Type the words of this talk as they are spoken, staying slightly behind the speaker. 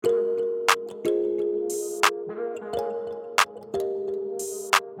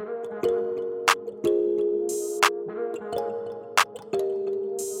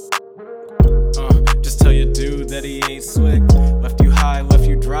slick. Left you high, left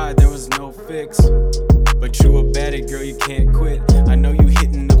you dry, there was no fix. But you a baddie, girl, you can't quit. I know you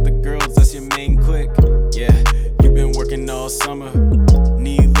hitting up the girls, that's your main clique. Yeah, you been working all summer.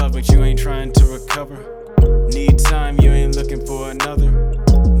 Need love, but you ain't trying to recover. Need time, you ain't looking for another.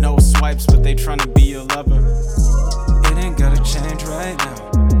 No swipes, but they tryna be your lover. It ain't gotta change right now.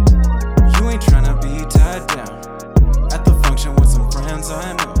 You ain't tryna be tied down. At the function with some friends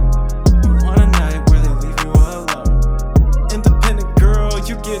I know. You want a night where they leave you alone. Independent girl,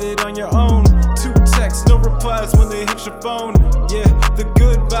 you get it on your own. 2 texts, no replies when they hit your phone. Yeah, the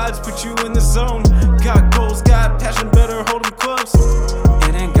good vibes put you in the zone. Got goals, got passion, better hold them close.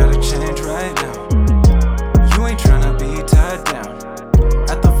 It ain't gotta change right now. You ain't tryna be tied down.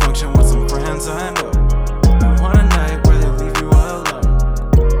 At the function with some friends I know. You want a night where they leave you alone.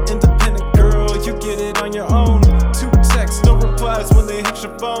 Independent girl, you get it on your own. 2 texts, no replies when they hit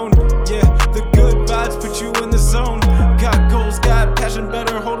your phone. Yeah, the good vibes put you in the zone. Got goals, got passion,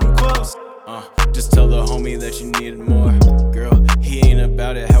 better hold them close. Just tell the homie that you needed more. Girl, he ain't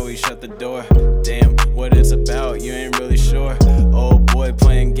about it, how he shut the door. Damn, what it's about, you ain't really sure. Old boy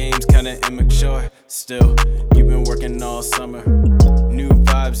playing games, kinda immature. Still, you been working all summer. New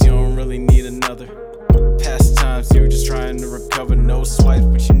vibes, you don't really need another. Past times, you were just trying to recover. No swipes,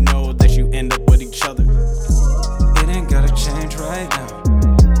 but you know that you end up with each other. It ain't gotta change right now.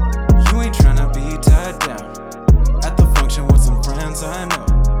 You ain't tryna be tied down. At the function with some friends I know.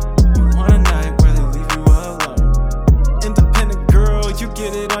 You want a night where they leave you alone. Independent girl, you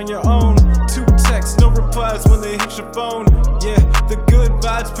get it on your own. 2 texts, no replies when they hit your phone. Yeah, the good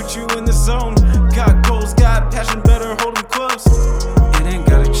vibes put you in the zone. Got goals, got passion, better hold them close. It ain't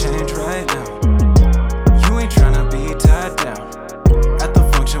gotta change right now. You ain't tryna be tied down. At the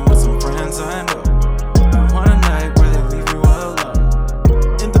function with some friends I know. You want a night where they leave you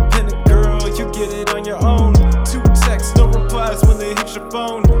alone. Independent girl, you get it on your own. 2 texts, no replies when they hit your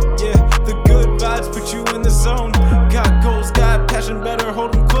phone. Yeah, the good vibes put you in the zone. Got goals, got passion, better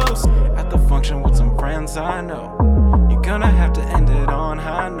hold them close. At the function with some friends I know. You're gonna have to end it on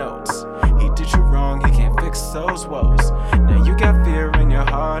high notes. He did you wrong, he can't fix those woes. Now